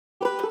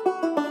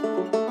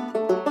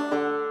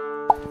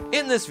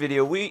In this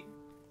video, Alright,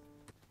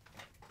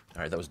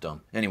 that was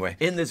dumb. Anyway,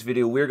 in this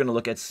video, we're going to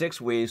look at 6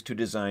 ways to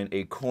design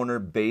a corner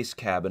base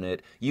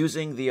cabinet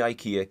using the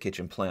IKEA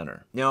kitchen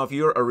planner. Now, if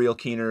you're a real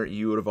keener,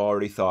 you would have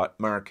already thought,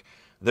 Mark,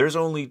 there's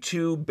only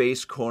 2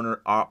 base corner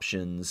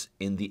options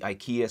in the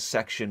IKEA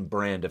section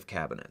brand of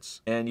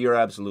cabinets. And you're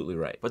absolutely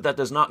right. But that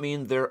does not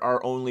mean there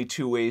are only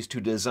 2 ways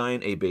to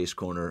design a base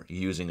corner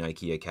using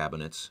IKEA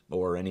cabinets,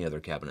 or any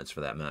other cabinets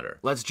for that matter.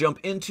 Let's jump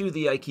into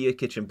the IKEA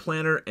kitchen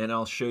planner, and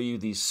I'll show you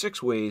these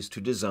 6 ways to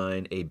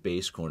design a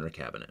base corner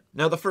cabinet.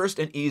 Now, the first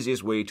and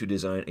easiest way to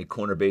design a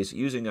corner base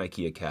using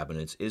IKEA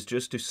cabinets is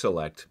just to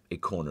select a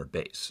corner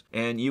base.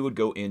 And you would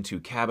go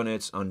into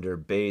cabinets, under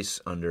base,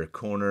 under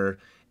corner,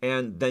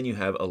 and then you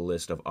have a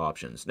list of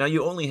options. Now,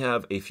 you only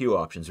have a few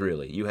options,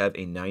 really. You have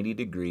a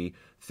 90-degree,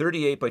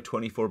 38 by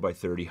 24 by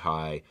 30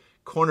 high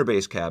corner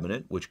base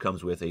cabinet, which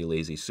comes with a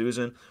Lazy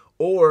Susan,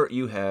 or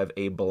you have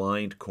a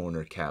blind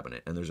corner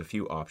cabinet, and there's a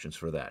few options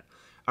for that.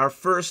 Our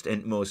first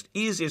and most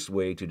easiest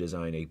way to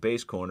design a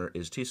base corner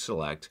is to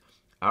select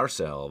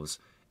ourselves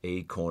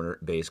a corner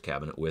base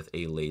cabinet with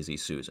a Lazy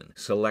Susan.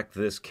 Select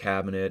this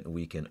cabinet.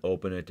 We can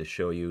open it to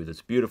show you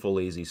this beautiful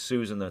Lazy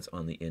Susan that's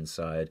on the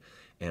inside,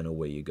 and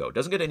away you go. It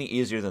doesn't get any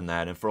easier than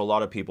that, and for a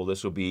lot of people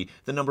this will be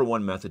the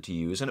 #1 method to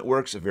use, and it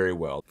works very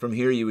well. From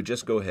here you would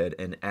just go ahead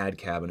and add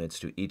cabinets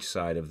to each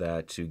side of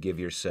that to give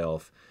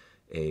yourself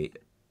a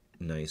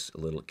nice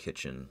little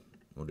kitchen.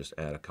 We'll just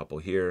add a couple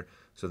here.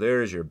 So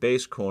there's your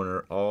base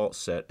corner all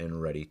set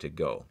and ready to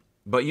go.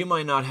 But you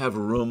might not have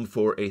room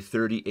for a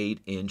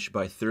 38-inch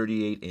by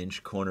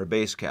 38-inch corner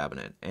base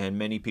cabinet, and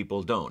many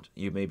people don't.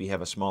 You maybe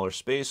have a smaller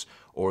space,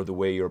 or the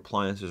way your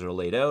appliances are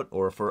laid out,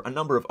 or for a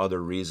number of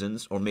other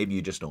reasons, or maybe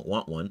you just don't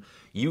want one.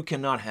 You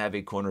cannot have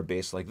a corner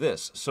base like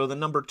this. So the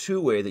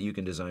 #2 way that you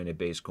can design a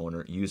base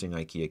corner using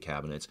IKEA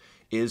cabinets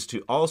is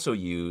to also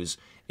use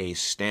a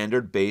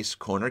standard base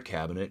corner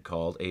cabinet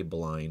called a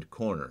blind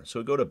corner.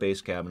 So go to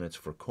base cabinets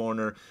for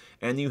corner,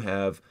 and you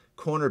have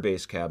corner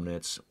base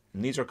cabinets,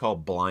 and these are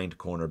called blind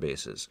corner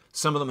bases.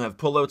 Some of them have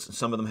pullouts,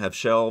 some of them have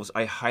shelves.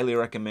 I highly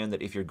recommend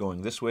that if you're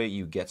going this way,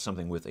 you get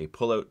something with a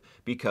pullout,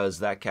 because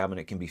that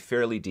cabinet can be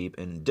fairly deep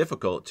and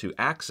difficult to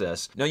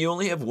access. Now, you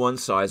only have one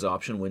size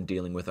option when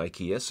dealing with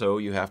IKEA, so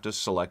you have to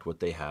select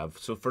what they have.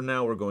 So for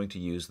now, we're going to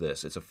use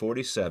this. It's a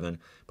 47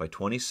 by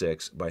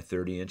 26 by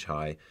 30-inch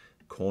high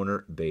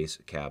corner base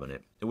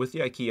cabinet. And with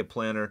the IKEA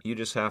planner, you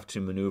just have to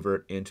maneuver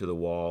it into the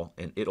wall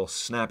and it'll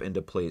snap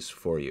into place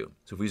for you.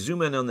 So if we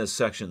zoom in on this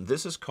section,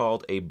 this is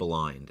called a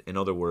blind. In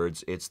other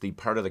words, it's the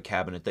part of the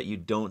cabinet that you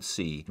don't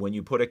see. When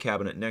you put a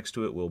cabinet next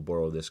to it, we'll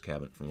borrow this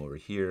cabinet from over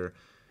here.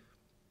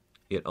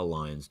 It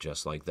aligns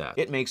just like that.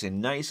 It makes a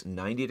nice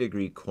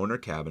 90-degree corner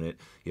cabinet.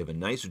 You have a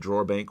nice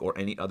drawer bank or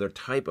any other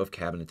type of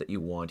cabinet that you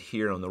want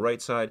here on the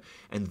right side.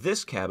 And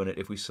this cabinet,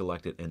 if we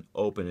select it and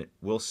open it,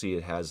 we'll see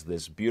it has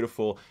this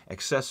beautiful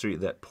accessory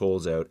that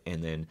pulls out,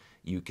 and then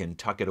you can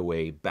tuck it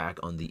away back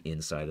on the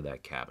inside of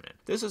that cabinet.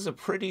 This is a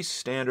pretty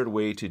standard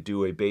way to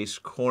do a base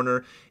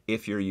corner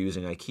if you're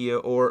using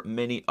IKEA or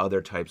many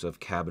other types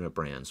of cabinet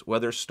brands,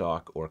 whether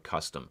stock or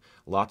custom.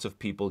 Lots of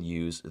people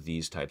use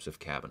these types of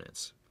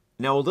cabinets.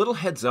 Now, a little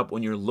heads up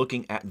when you're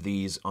looking at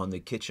these on the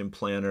kitchen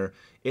planner,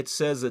 it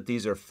says that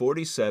these are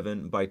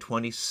 47 by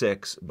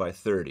 26 by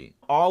 30.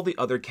 All the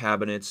other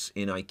cabinets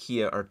in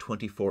IKEA are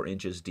 24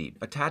 inches deep.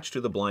 Attached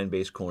to the blind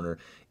base corner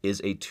is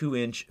a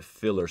 2-inch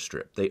filler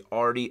strip. They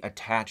already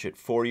attach it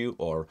for you,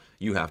 or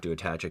you have to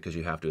attach it because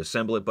you have to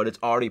assemble it, but it's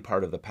already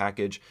part of the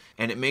package,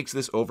 and it makes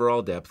this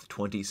overall depth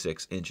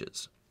 26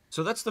 inches.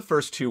 So that's the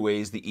first 2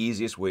 ways, the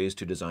easiest ways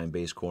to design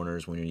base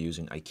corners when you're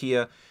using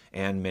IKEA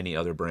and many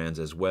other brands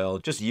as well.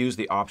 Just use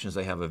the options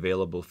they have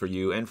available for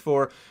you, and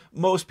for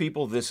most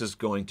people this is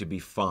going to be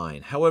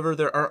fine. However,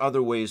 there are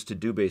other ways to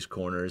do base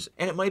corners,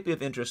 and it might be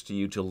of interest to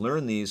you to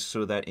learn these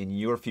so that in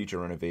your future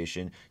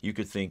renovation you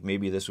could think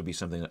maybe this would be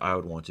something that I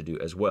would want to do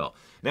as well.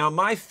 Now,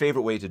 my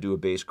favorite way to do a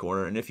base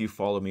corner, and if you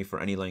follow me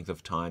for any length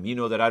of time, you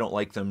know that I don't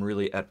like them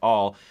really at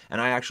all, and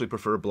I actually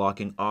prefer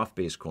blocking off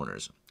base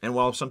corners. And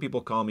while some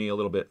people call me a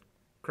little bit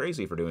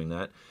crazy for doing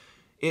that,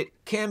 it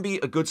can be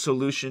a good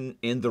solution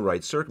in the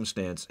right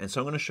circumstance, and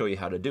so I'm going to show you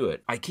how to do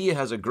it. IKEA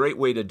has a great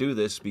way to do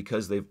this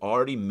because they've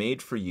already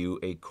made for you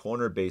a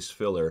corner base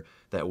filler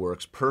that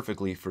works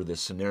perfectly for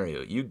this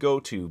scenario. You go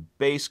to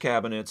base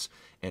cabinets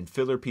and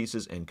filler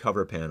pieces and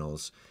cover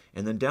panels,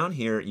 and then down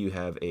here you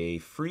have a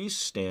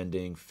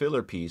freestanding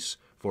filler piece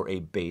for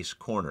a base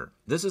corner.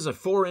 This is a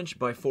 4-inch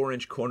by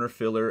 4-inch corner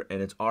filler,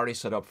 and it's already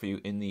set up for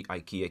you in the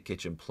IKEA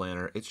kitchen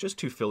planner. It's just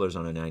 2 fillers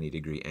on a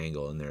 90-degree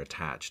angle, and they're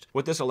attached.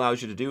 What this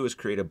allows you to do is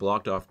create a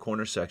blocked off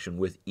corner section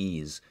with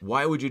ease.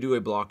 Why would you do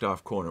a blocked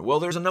off corner?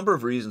 Well, there's a number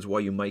of reasons why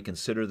you might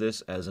consider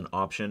this as an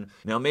option.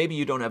 Now, maybe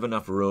you don't have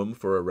enough room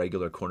for a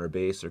regular corner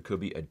base. There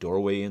could be a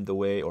doorway in the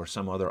way or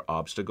some other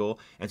obstacle,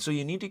 and so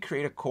you need to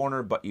create a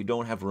corner, but you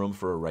don't have room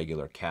for a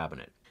regular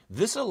cabinet.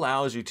 This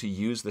allows you to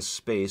use the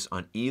space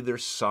on either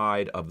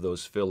side of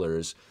those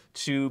fillers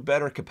to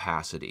better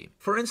capacity.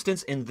 For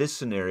instance, in this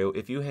scenario,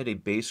 if you had a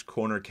base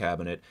corner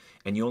cabinet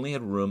and you only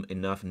had room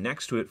enough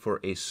next to it for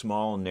a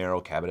small,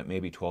 narrow cabinet,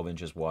 maybe 12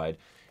 inches wide,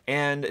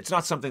 and it's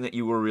not something that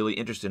you were really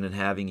interested in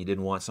having, you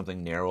didn't want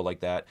something narrow like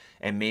that,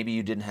 and maybe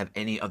you didn't have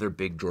any other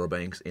big drawer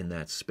banks in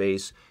that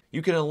space,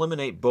 you can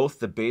eliminate both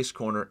the base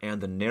corner and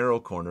the narrow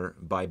corner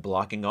by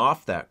blocking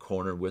off that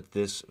corner with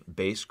this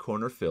base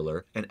corner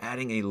filler and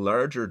adding a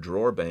larger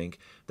drawer bank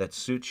that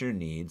suits your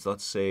needs.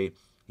 Let's say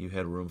you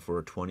had room for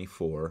a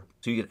 24.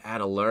 So you can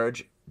add a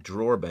large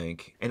drawer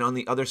bank, and on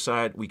the other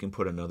side we can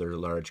put another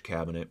large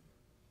cabinet,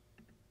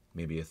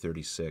 maybe a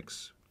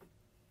 36.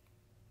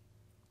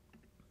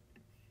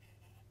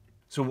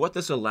 So what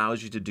this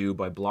allows you to do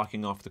by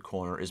blocking off the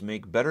corner is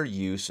make better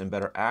use and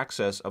better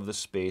access of the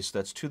space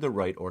that's to the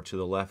right or to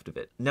the left of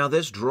it. Now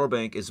this drawer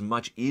bank is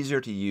much easier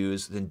to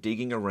use than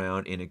digging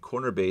around in a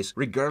corner base,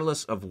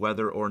 regardless of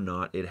whether or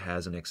not it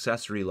has an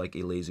accessory like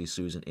a Lazy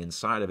Susan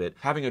inside of it.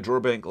 Having a drawer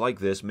bank like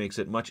this makes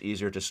it much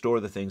easier to store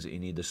the things that you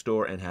need to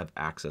store and have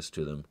access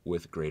to them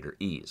with greater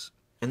ease.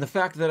 And the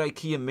fact that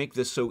IKEA make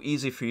this so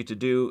easy for you to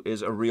do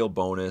is a real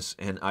bonus,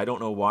 and I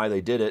don't know why they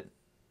did it,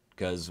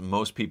 because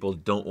most people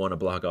don't want to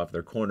block off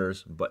their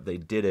corners, but they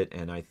did it,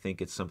 and I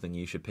think it's something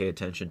you should pay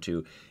attention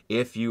to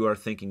if you are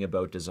thinking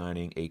about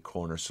designing a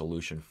corner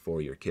solution for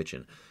your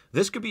kitchen.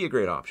 This could be a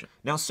great option.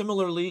 Now,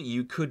 similarly,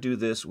 you could do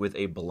this with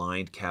a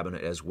blind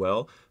cabinet as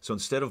well. So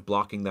instead of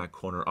blocking that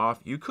corner off,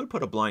 you could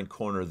put a blind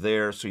corner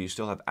there so you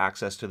still have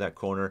access to that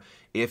corner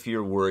if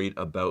you're worried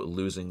about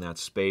losing that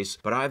space.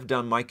 But I've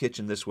done my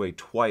kitchen this way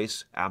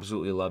twice,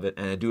 absolutely love it,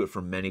 and I do it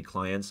for many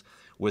clients,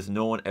 with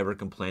no one ever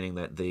complaining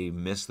that they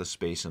miss the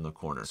space in the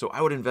corner. So I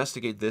would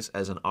investigate this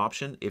as an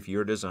option if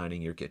you're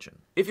designing your kitchen.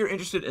 If you're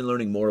interested in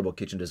learning more about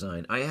kitchen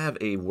design, I have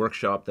a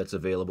workshop that's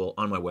available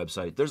on my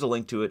website. There's a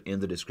link to it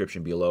in the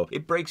description below.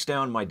 It breaks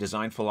down my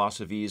design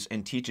philosophies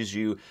and teaches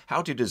you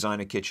how to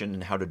design a kitchen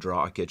and how to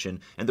draw a kitchen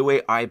and the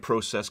way I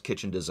process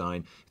kitchen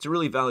design. It's a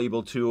really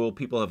valuable tool.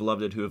 People have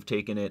loved it who have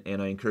taken it,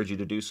 and I encourage you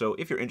to do so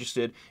if you're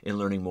interested in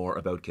learning more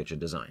about kitchen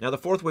design. Now, the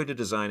fourth way to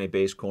design a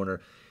base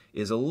corner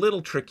is a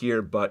little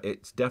trickier, but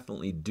it's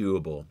definitely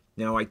doable.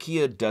 Now,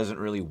 IKEA doesn't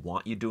really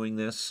want you doing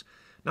this.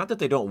 Not that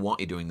they don't want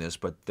you doing this,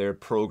 but their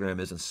program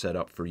isn't set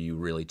up for you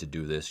really to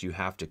do this. You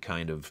have to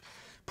kind of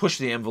push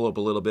the envelope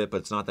a little bit, but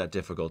it's not that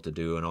difficult to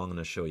do, and I'm going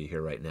to show you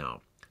here right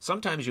now.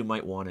 Sometimes you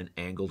might want an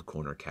angled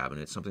corner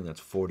cabinet, something that's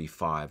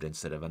 45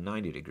 instead of a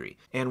 90 degree.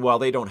 And while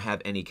they don't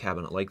have any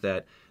cabinet like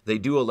that, they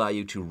do allow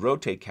you to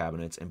rotate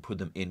cabinets and put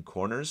them in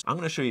corners. I'm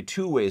going to show you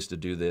two ways to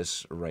do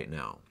this right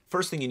now.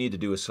 First thing you need to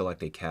do is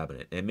select a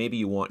cabinet, and maybe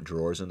you want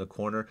drawers in the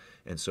corner,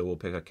 and so we'll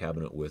pick a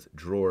cabinet with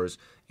drawers,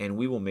 and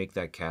we will make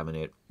that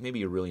cabinet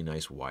maybe a really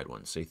nice wide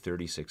one, say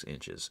 36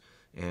 inches.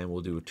 And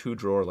we'll do a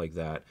 2-drawer like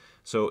that.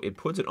 So it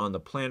puts it on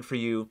the plan for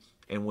you,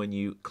 and when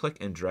you click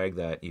and drag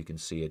that, you can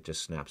see it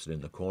just snaps it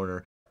in the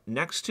corner.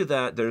 Next to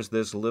that, there's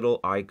this little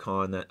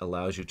icon that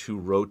allows you to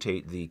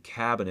rotate the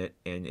cabinet,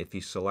 and if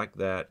you select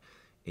that,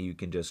 you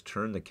can just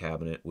turn the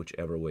cabinet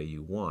whichever way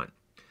you want.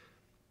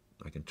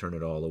 I can turn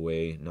it all the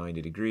way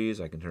 90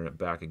 degrees, I can turn it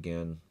back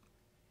again.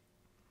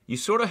 You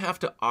sort of have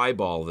to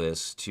eyeball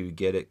this to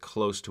get it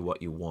close to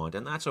what you want,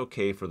 and that's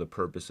okay for the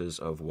purposes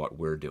of what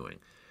we're doing.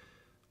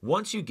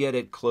 Once you get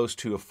it close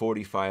to a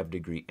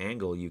 45-degree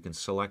angle, you can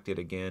select it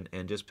again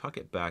and just tuck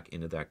it back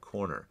into that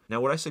corner. Now,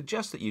 what I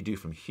suggest that you do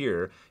from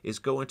here is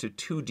go into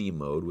 2D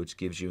mode, which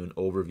gives you an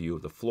overview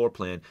of the floor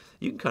plan.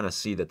 You can kind of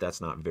see that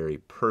that's not very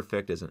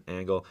perfect as an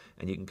angle,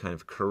 and you can kind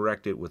of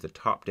correct it with a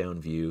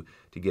top-down view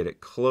to get it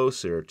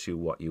closer to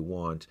what you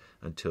want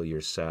until you're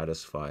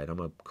satisfied.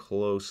 I'm up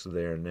close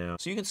there now.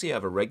 So you can see I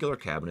have a regular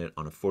cabinet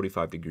on a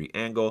 45-degree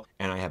angle,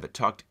 and I have it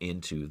tucked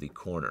into the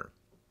corner.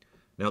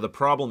 Now the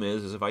problem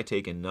is if I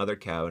take another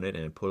cabinet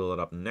and put it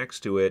up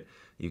next to it,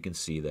 you can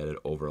see that it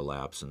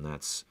overlaps, and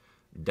that's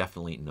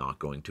definitely not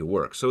going to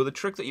work. So the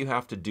trick that you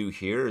have to do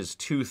here is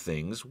two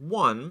things.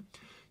 One,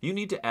 you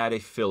need to add a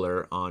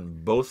filler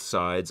on both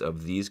sides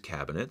of these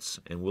cabinets,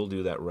 and we'll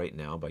do that right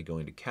now by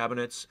going to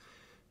Cabinets,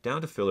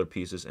 down to Filler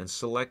Pieces, and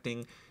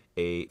selecting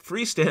a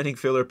freestanding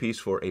filler piece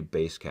for a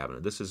base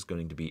cabinet. This is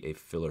going to be a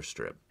filler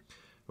strip.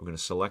 We're going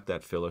to select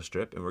that filler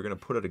strip, and we're going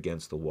to put it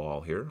against the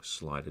wall here,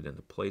 slide it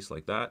into place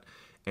like that,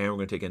 and we're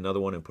going to take another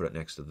one and put it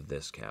next to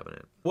this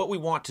cabinet. What we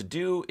want to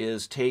do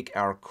is take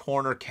our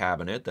corner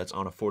cabinet that's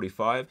on a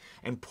 45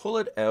 and pull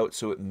it out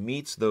so it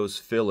meets those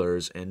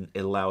fillers and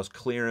it allows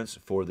clearance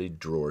for the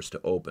drawers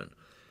to open.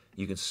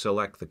 You can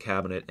select the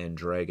cabinet and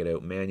drag it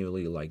out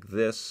manually like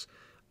this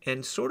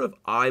and sort of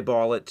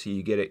eyeball it till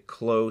you get it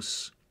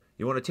close.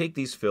 You want to take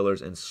these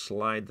fillers and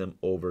slide them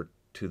over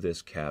to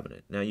this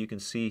cabinet. Now you can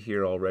see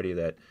here already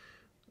that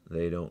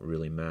they don't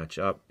really match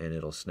up and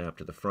it'll snap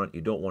to the front.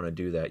 You don't want to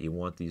do that. You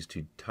want these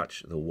to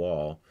touch the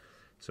wall.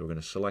 So we're going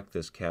to select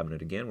this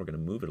cabinet again. We're going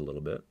to move it a little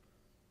bit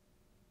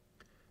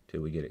till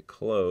we get it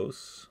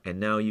close. And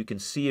now you can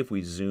see if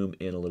we zoom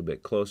in a little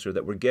bit closer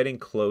that we're getting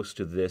close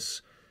to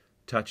this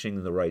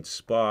touching the right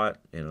spot,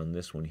 and on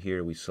this one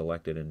here we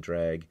select it and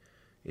drag.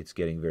 It's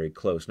getting very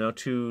close. Now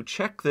to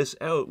check this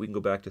out, we can go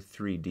back to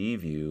 3D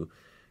view,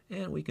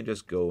 and we can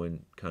just go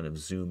and kind of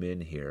zoom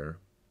in here.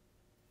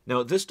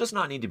 Now, this does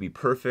not need to be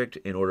perfect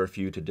in order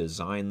for you to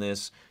design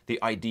this.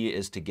 The idea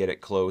is to get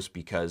it close,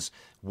 because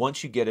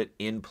once you get it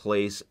in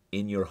place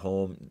in your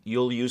home,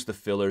 you'll use the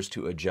fillers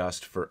to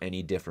adjust for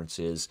any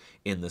differences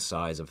in the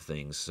size of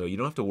things. So you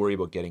don't have to worry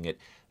about getting it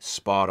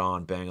spot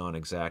on, bang on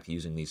exact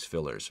using these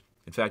fillers.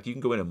 In fact, you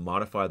can go in and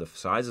modify the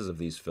sizes of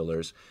these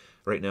fillers.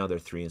 Right now they're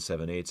 3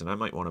 7/8, and I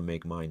might want to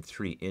make mine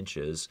 3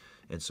 inches.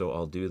 And so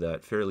I'll do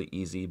that fairly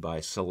easy by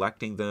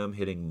selecting them,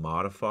 hitting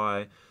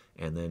modify,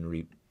 and then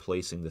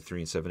replacing the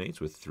 3 7/8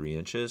 with 3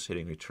 inches,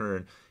 hitting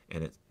return,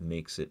 and it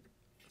makes it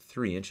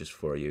 3 inches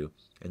for you.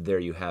 And there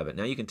you have it.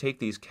 Now you can take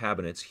these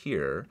cabinets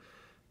here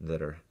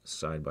that are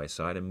side by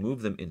side and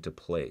move them into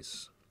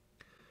place.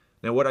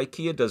 Now what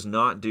IKEA does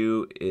not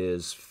do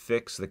is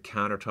fix the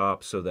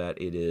countertop so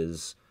that it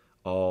is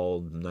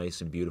all nice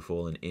and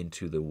beautiful and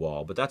into the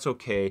wall, but that's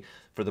okay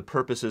for the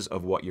purposes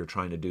of what you're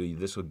trying to do.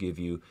 This will give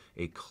you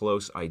a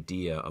close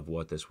idea of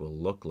what this will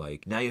look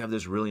like. Now you have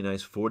this really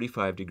nice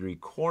 45-degree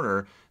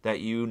corner that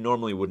you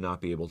normally would not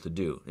be able to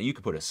do. Now you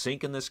could put a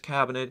sink in this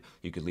cabinet,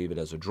 you could leave it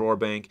as a drawer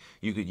bank,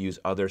 you could use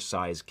other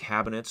size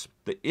cabinets.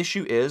 The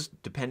issue is,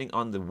 depending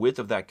on the width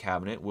of that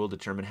cabinet will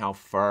determine how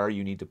far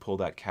you need to pull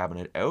that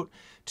cabinet out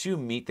to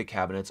meet the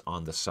cabinets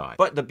on the side.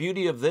 But the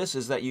beauty of this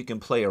is that you can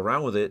play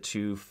around with it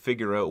to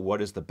figure out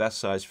what is the best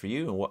size for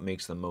you and what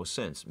makes the most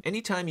sense.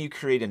 Anytime you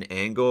create an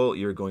angle,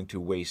 you're going to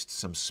waste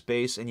some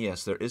space, and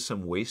yes, there is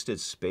some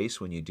wasted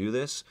space when you do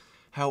this.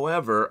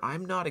 However,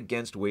 I'm not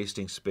against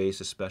wasting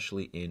space,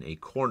 especially in a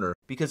corner,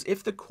 because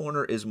if the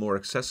corner is more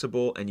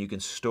accessible and you can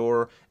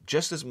store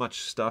just as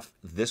much stuff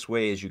this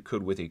way as you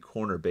could with a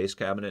corner base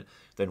cabinet,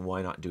 then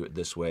why not do it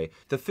this way?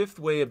 The fifth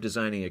way of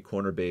designing a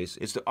corner base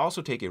is to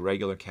also take a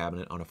regular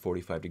cabinet on a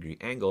 45-degree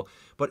angle,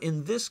 but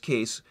in this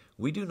case,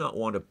 we do not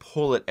want to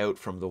pull it out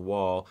from the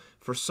wall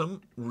for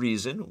some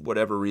reason,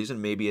 whatever reason.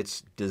 Maybe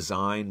it's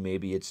design,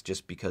 maybe it's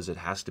just because it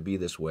has to be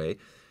this way.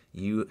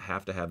 You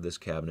have to have this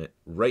cabinet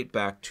right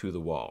back to the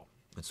wall.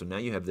 And so now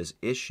you have this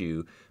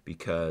issue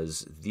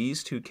because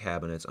these two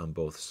cabinets on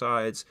both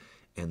sides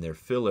and their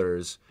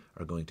fillers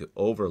are going to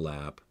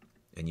overlap,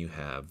 and you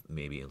have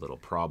maybe a little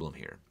problem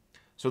here.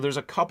 So there's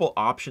a couple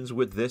options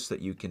with this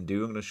that you can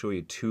do. I'm going to show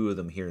you 2 of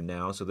them here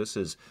now. So this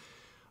is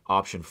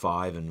option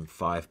 5 and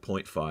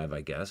 5.5,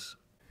 I guess.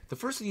 The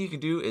first thing you can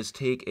do is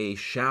take a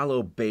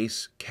shallow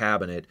base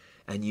cabinet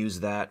and use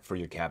that for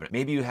your cabinet.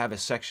 Maybe you have a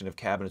section of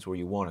cabinets where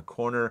you want a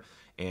corner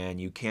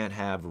and you can't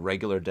have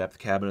regular depth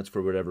cabinets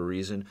for whatever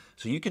reason.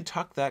 So you can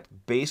tuck that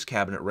base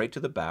cabinet right to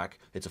the back.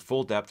 It's a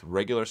full depth,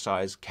 regular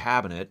size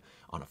cabinet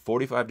on a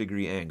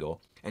 45-degree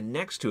angle. And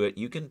next to it,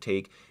 you can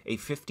take a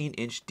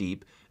 15-inch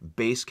deep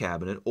base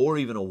cabinet, or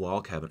even a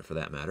wall cabinet for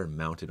that matter,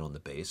 mounted on the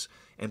base,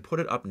 and put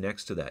it up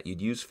next to that.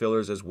 You'd use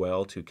fillers as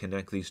well to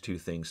connect these two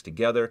things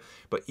together.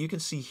 But you can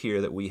see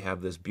here that we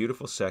have this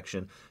beautiful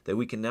section that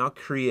we can now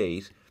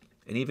create.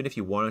 And even if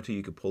you wanted to,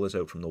 you could pull this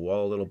out from the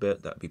wall a little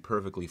bit. That'd be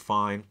perfectly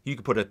fine. You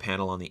could put a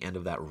panel on the end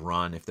of that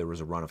run if there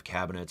was a run of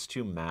cabinets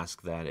to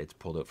mask that it's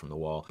pulled out from the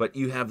wall. But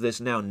you have this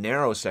now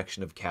narrow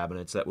section of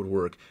cabinets that would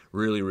work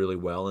really, really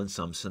well in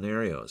some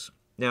scenarios.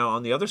 Now,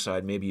 on the other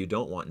side, maybe you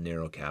don't want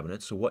narrow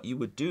cabinets. So what you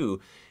would do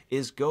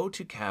is go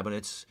to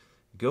cabinets,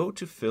 go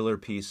to filler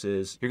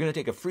pieces. You're going to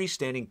take a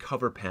freestanding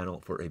cover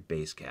panel for a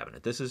base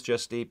cabinet. This is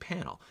just a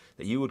panel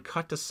that you would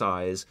cut to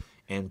size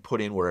and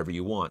put in wherever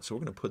you want. So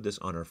we're going to put this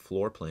on our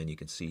floor plan. You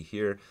can see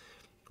here,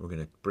 we're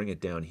going to bring it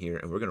down here,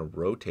 and we're going to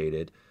rotate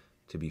it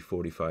to be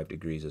 45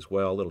 degrees as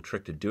well. A little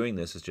trick to doing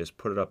this is just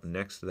put it up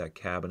next to that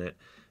cabinet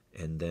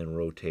and then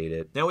rotate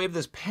it. Now we have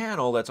this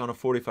panel that's on a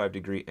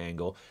 45-degree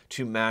angle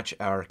to match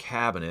our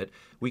cabinet.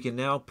 We can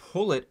now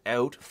pull it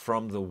out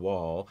from the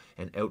wall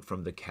and out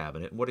from the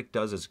cabinet. What it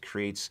does is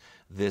creates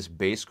this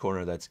base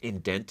corner that's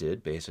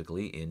indented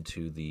basically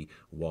into the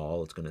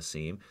wall. It's going to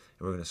seam.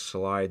 And we're going to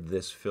slide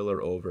this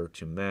filler over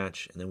to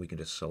match, and then we can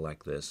just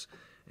select this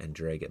and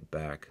drag it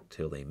back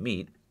till they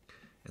meet.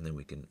 And then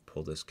we can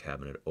pull this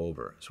cabinet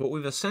over. So what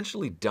we've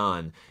essentially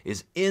done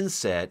is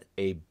inset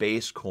a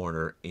base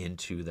corner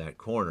into that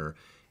corner,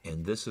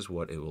 and this is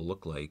what it will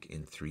look like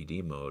in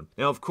 3D mode.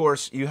 Now, of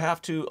course, you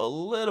have to a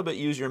little bit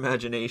use your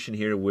imagination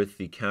here with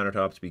the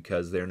countertops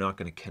because they're not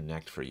going to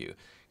connect for you.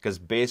 Because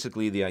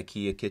basically the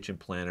IKEA kitchen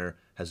planner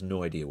has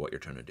no idea what you're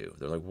trying to do.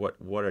 They're like,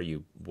 what are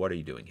you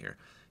doing here?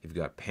 You've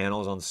got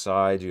panels on the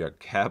sides, you got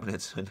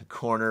cabinets in the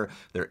corner,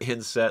 they're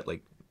inset.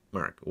 Like,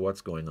 Mark,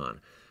 what's going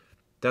on?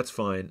 That's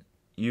fine.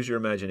 Use your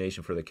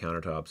imagination for the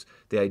countertops.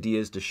 The idea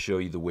is to show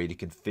you the way to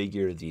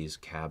configure these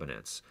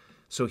cabinets.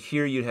 So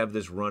here you have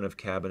this run of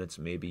cabinets.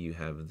 Maybe you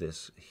have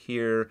this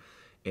here,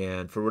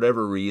 and for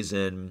whatever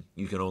reason,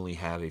 you can only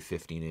have a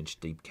 15-inch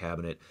deep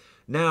cabinet.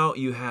 Now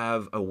you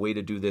have a way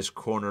to do this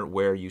corner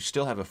where you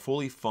still have a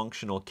fully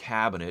functional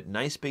cabinet,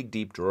 nice big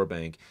deep drawer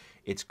bank,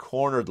 it's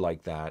cornered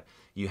like that,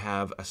 you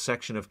have a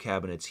section of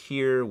cabinets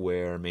here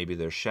where maybe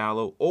they're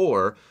shallow,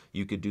 or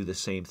you could do the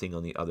same thing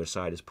on the other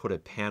side, is put a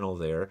panel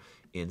there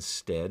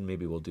instead.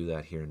 Maybe we'll do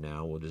that here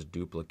now. We'll just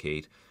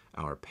duplicate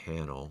our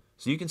panel.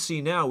 So you can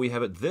see now we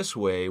have it this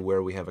way,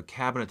 where we have a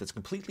cabinet that's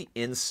completely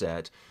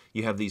inset.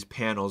 You have these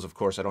panels. Of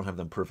course, I don't have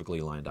them perfectly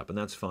lined up, and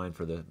that's fine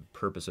for the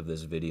purpose of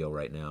this video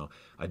right now.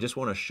 I just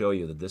want to show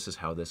you that this is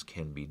how this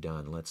can be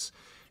done. Let's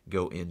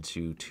go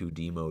into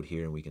 2D mode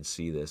here, and we can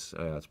see this.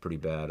 It's pretty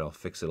bad. I'll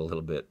fix it a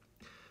little bit.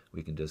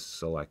 We can just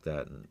select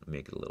that and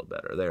make it a little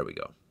better. There we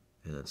go.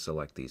 And then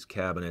select these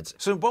cabinets.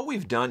 So what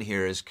we've done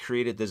here is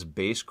created this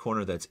base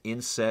corner that's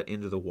inset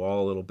into the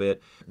wall a little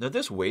bit. Now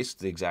this wastes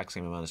the exact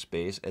same amount of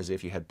space as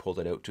if you had pulled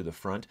it out to the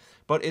front,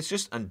 but it's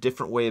just a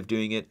different way of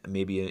doing it,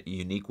 maybe a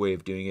unique way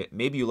of doing it.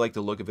 Maybe you like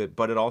the look of it,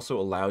 but it also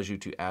allows you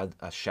to add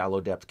a shallow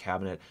depth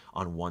cabinet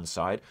on one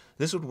side.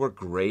 This would work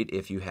great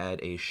if you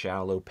had a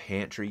shallow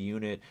pantry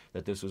unit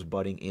that this was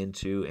butting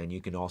into, and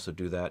you can also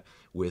do that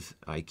with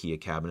IKEA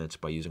cabinets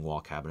by using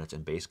wall cabinets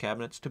and base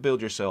cabinets to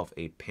build yourself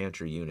a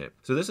pantry unit.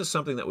 So this is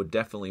something that would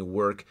definitely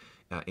work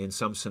in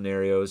some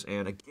scenarios.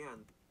 And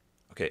again,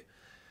 okay,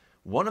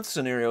 one of the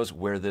scenarios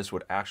where this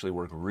would actually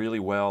work really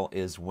well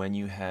is when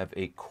you have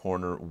a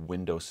corner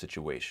window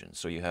situation.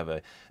 So you have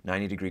a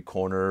 90-degree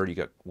corner, you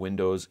got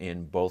windows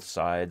in both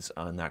sides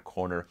on that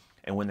corner,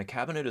 and when the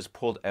cabinet is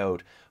pulled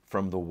out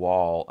from the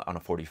wall on a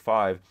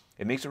 45,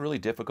 it makes it really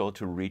difficult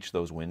to reach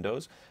those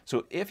windows.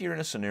 So if you're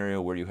in a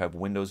scenario where you have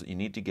windows that you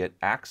need to get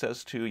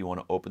access to, you want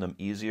to open them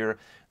easier,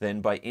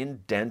 then by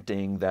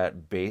indenting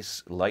that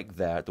base like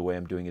that, the way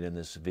I'm doing it in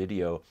this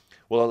video,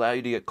 will allow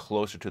you to get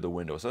closer to the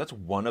window. So that's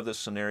one of the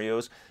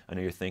scenarios. I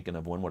know you're thinking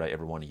of, when would I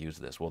ever want to use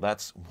this? Well,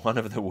 that's one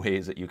of the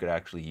ways that you could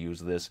actually use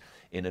this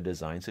in a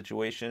design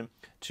situation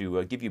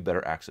to give you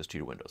better access to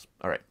your windows.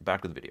 All right,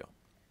 back to the video.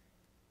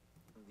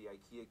 The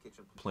IKEA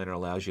kitchen planner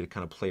allows you to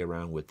kind of play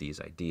around with these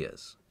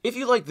ideas. If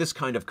you like this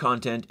kind of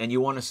content and you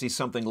want to see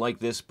something like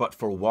this but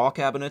for wall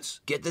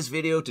cabinets, get this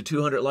video to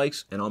 200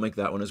 likes and I'll make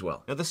that one as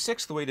well. Now the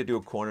sixth way to do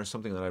a corner is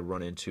something that I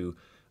run into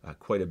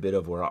quite a bit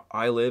of where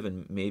I live,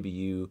 and maybe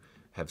you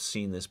have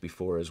seen this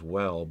before as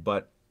well,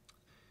 but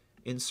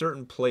in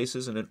certain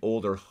places and in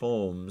older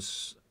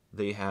homes,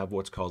 they have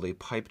what's called a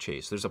pipe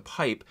chase. There's a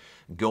pipe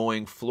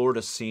going floor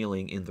to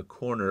ceiling in the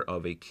corner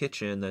of a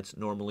kitchen that's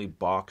normally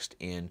boxed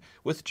in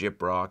with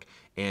gyprock,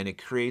 and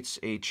it creates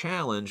a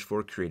challenge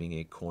for creating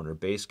a corner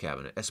base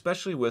cabinet,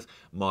 especially with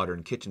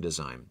modern kitchen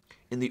design.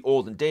 In the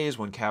olden days,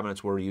 when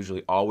cabinets were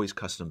usually always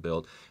custom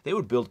built, they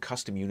would build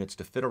custom units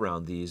to fit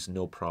around these,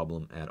 no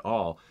problem at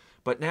all.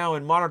 But now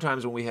in modern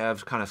times, when we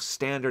have kind of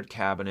standard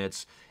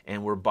cabinets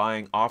and we're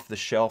buying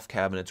off-the-shelf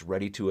cabinets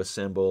ready to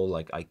assemble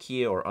like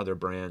IKEA or other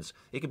brands,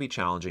 it can be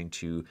challenging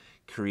to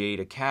create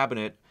a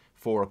cabinet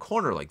for a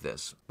corner like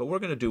this. But we're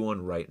going to do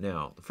one right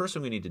now. The first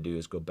thing we need to do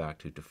is go back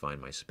to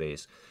define my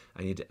space.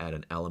 I need to add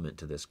an element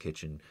to this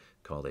kitchen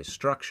called a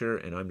structure,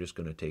 and I'm just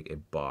going to take a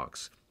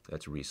box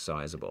that's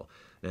resizable.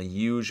 Now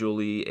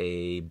usually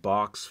a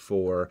box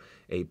for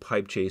a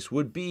pipe chase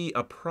would be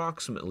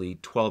approximately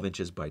 12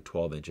 inches by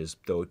 12 inches,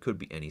 though it could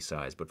be any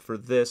size. But for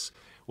this,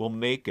 we'll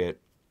make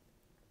it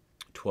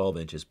 12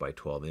 inches by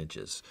 12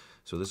 inches.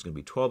 So this is going to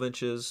be 12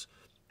 inches,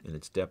 and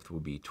its depth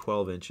will be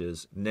 12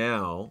 inches.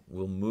 Now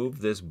we'll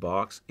move this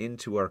box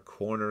into our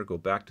corner, go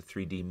back to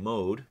 3D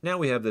mode. Now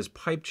we have this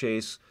pipe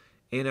chase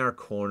in our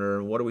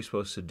corner. What are we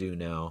supposed to do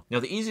now? Now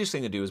the easiest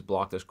thing to do is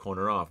block this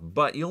corner off,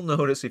 but you'll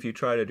notice if you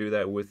try to do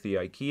that with the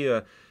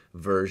IKEA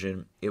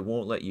version, it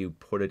won't let you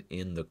put it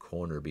in the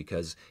corner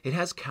because it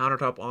has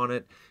countertop on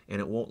it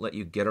and it won't let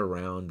you get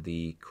around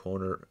the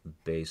corner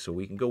base. So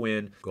we can go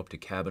in, go up to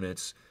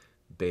cabinets,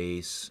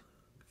 base,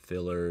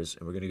 fillers,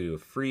 and we're going to do a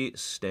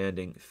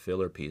freestanding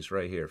filler piece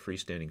right here,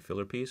 freestanding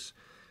filler piece.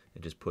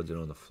 It just puts it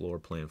on the floor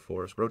plan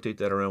for us. Rotate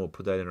that around, we'll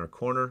put that in our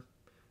corner,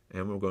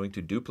 and we're going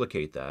to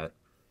duplicate that,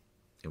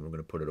 and we're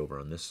going to put it over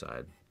on this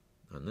side,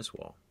 on this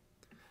wall.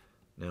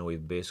 Now we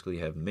basically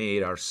have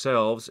made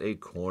ourselves a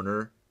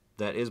corner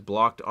that is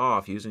blocked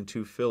off using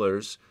two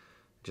fillers.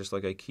 Just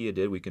like IKEA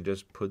did, we can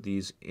just put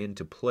these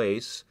into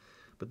place.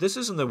 But this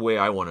isn't the way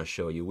I want to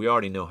show you. We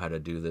already know how to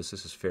do this.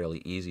 This is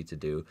fairly easy to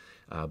do.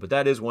 But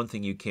that is one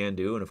thing you can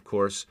do. And of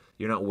course,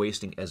 you're not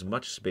wasting as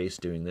much space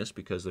doing this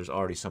because there's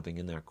already something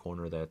in that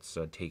corner that's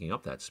taking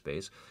up that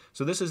space.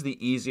 So this is the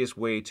easiest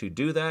way to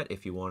do that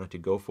if you wanted to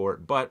go for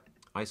it. But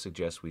I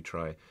suggest we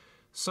try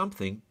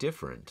something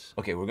different.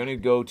 Okay, we're going to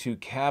go to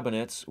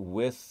cabinets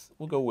with,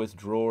 we'll go with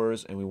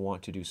drawers, and we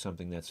want to do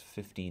something that's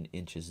 15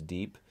 inches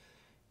deep,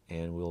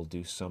 and we'll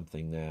do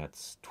something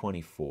that's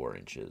 24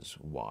 inches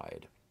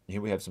wide.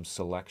 Here we have some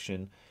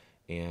selection,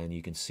 and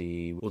you can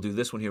see we'll do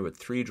this one here with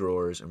 3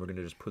 drawers, and we're going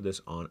to just put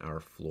this on our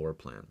floor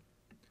plan.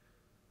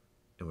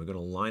 And we're going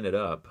to line it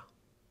up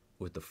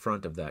with the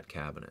front of that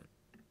cabinet.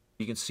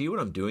 You can see what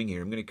I'm doing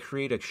here. I'm going to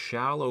create a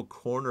shallow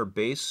corner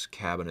base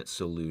cabinet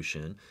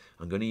solution.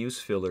 I'm going to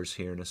use fillers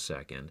here in a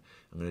second.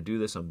 I'm going to do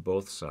this on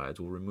both sides.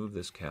 We'll remove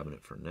this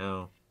cabinet for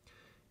now,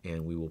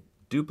 and we will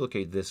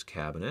duplicate this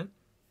cabinet.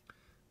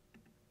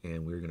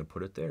 And we're going to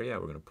put it there. Yeah,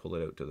 we're going to pull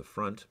it out to the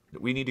front.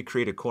 We need to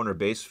create a corner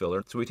base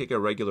filler. So we take a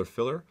regular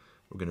filler.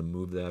 We're going to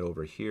move that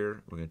over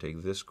here. We're going to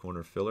take this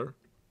corner filler.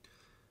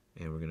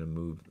 And we're going to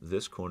move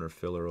this corner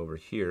filler over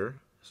here.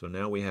 So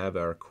now we have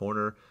our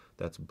corner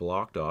that's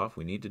blocked off.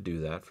 We need to do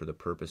that for the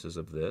purposes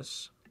of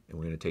this. And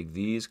we're going to take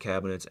these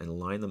cabinets and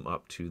line them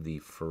up to the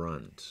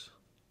front.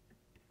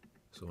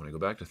 So when I go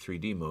back to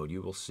 3D mode,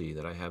 you will see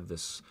that I have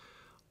this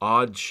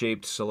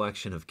odd-shaped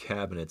selection of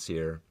cabinets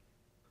here.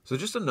 So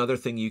just another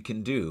thing you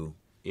can do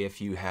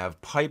if you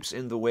have pipes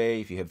in the way,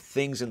 if you have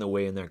things in the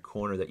way in that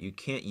corner that you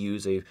can't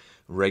use a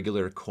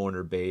regular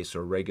corner base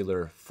or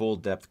regular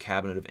full-depth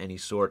cabinet of any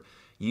sort,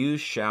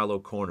 use shallow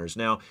corners.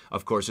 Now,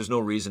 of course, there's no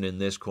reason in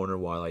this corner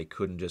why I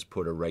couldn't just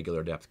put a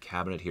regular depth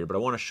cabinet here, but I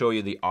want to show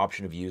you the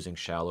option of using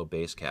shallow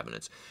base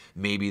cabinets.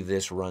 Maybe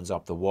this runs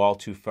up the wall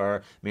too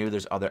far. Maybe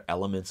there's other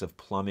elements of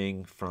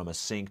plumbing from a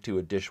sink to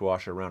a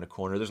dishwasher around a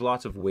corner. There's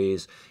lots of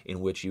ways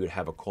in which you would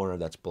have a corner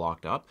that's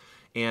blocked up.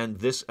 And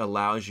this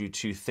allows you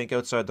to think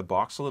outside the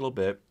box a little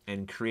bit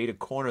and create a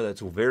corner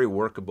that's very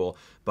workable,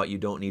 but you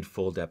don't need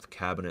full depth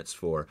cabinets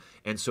for.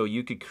 And so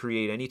you could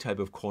create any type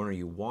of corner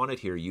you wanted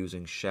here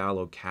using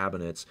shallow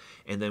cabinets.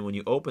 And then when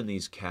you open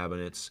these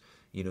cabinets,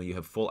 you know, you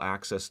have full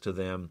access to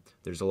them.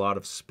 There's a lot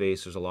of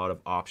space. There's a lot of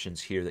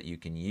options here that you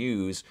can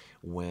use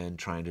when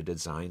trying to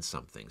design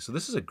something. So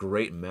this is a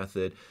great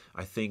method.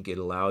 I think it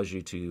allows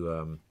you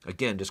to,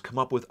 again, just come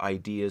up with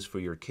ideas for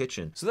your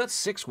kitchen. So that's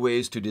 6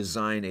 ways to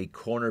design a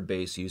corner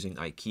base using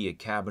IKEA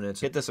cabinets.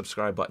 Hit the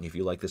subscribe button if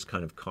you like this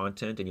kind of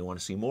content and you want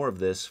to see more of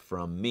this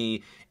from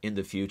me in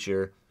the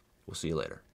future. We'll see you later.